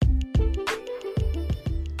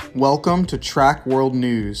Welcome to Track World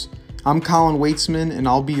News. I'm Colin Waitsman, and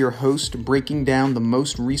I'll be your host, breaking down the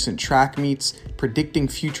most recent track meets, predicting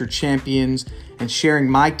future champions, and sharing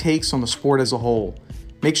my takes on the sport as a whole.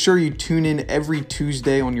 Make sure you tune in every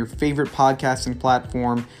Tuesday on your favorite podcasting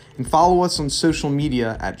platform and follow us on social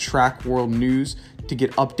media at Track World News to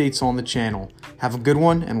get updates on the channel. Have a good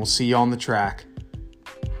one, and we'll see you on the track.